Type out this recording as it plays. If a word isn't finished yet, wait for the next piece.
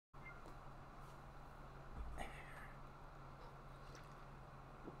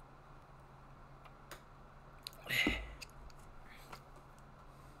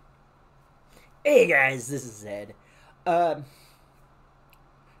Hey guys, this is Zed. Um,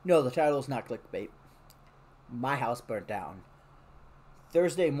 no, the title is not clickbait. My house burnt down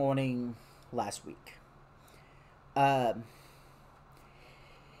Thursday morning last week. Um,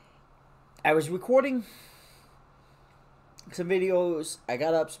 I was recording some videos. I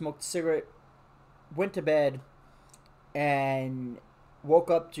got up, smoked a cigarette, went to bed, and woke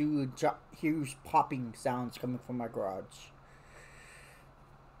up to huge popping sounds coming from my garage.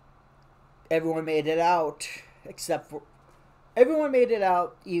 Everyone made it out, except for everyone made it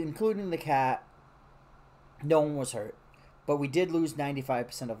out, including the cat. No one was hurt, but we did lose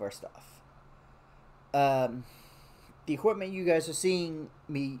 95% of our stuff. The equipment you guys are seeing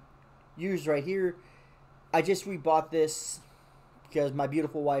me use right here, I just rebought this because my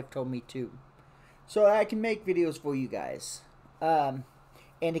beautiful wife told me to, so I can make videos for you guys, and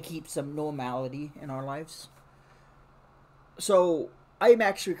to keep some normality in our lives. So I am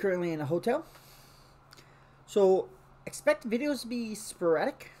actually currently in a hotel, so expect videos to be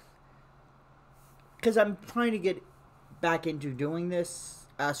sporadic because I'm trying to get back into doing this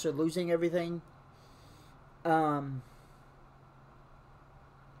after losing everything. Yeah.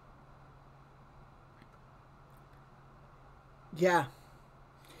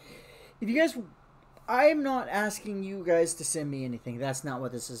 If you guys, I'm not asking you guys to send me anything. That's not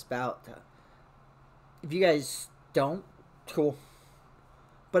what this is about. If you guys don't, cool.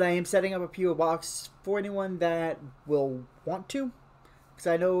 But I am setting up a PO box for anyone that will want to, because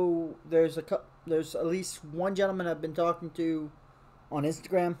I know there's at least one gentleman I've been talking to on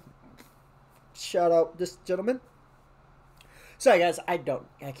Instagram. Shout out this gentleman. Sorry guys, I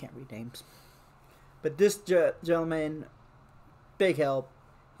can't read names. But this gentleman, big help.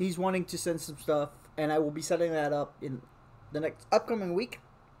 He's wanting to send some stuff, and I will be setting that up in the next upcoming week.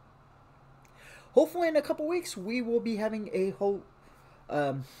 Hopefully in a couple weeks we will be having a whole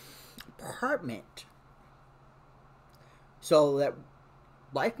apartment, so that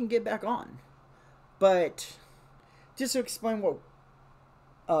life can get back on. But just to explain what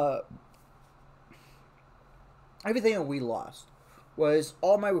everything that we lost was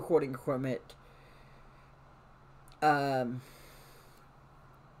all my recording equipment, all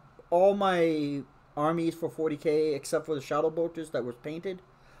my armies for 40K except for the shadow bolters that was painted,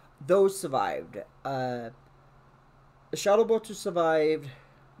 those survived. The shadow bolters survived.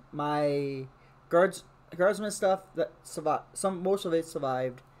 My guardsman stuff that survived. Most of it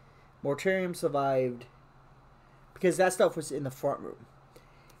survived. Mortarium survived because that stuff was in the front room.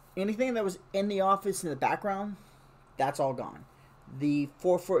 Anything that was in the office in the background, that's all gone. The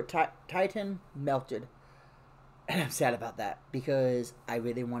 4-foot Titan melted. And I'm sad about that because I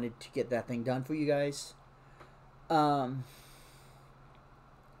really wanted to get that thing done for you guys. It'll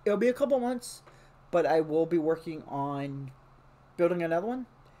be a couple months, but I will be working on building another one.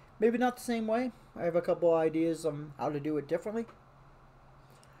 Maybe not the same way. I have a couple ideas on how to do it differently.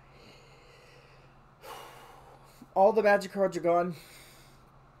 All the magic cards are gone,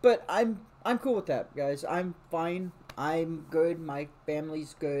 but I'm cool with that, guys. I'm fine. I'm good. My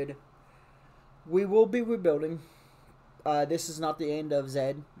family's good. We will be rebuilding. This is not the end of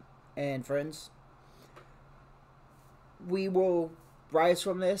Zed and friends. We will rise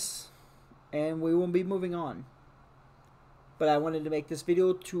from this, and we will be moving on. But I wanted to make this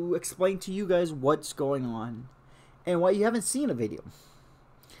video to explain to you guys what's going on and why you haven't seen a video.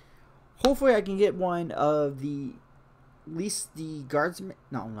 Hopefully I can get one of the, at least the guardsman,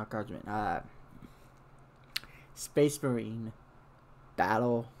 no, not guardsman, Space Marine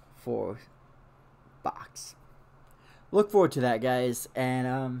Battle for box. Look forward to that, guys.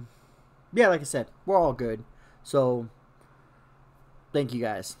 And yeah, like I said, we're all good. So thank you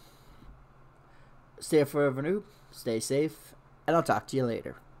guys. Stay forever noob, stay safe, and I'll talk to you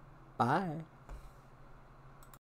later. Bye.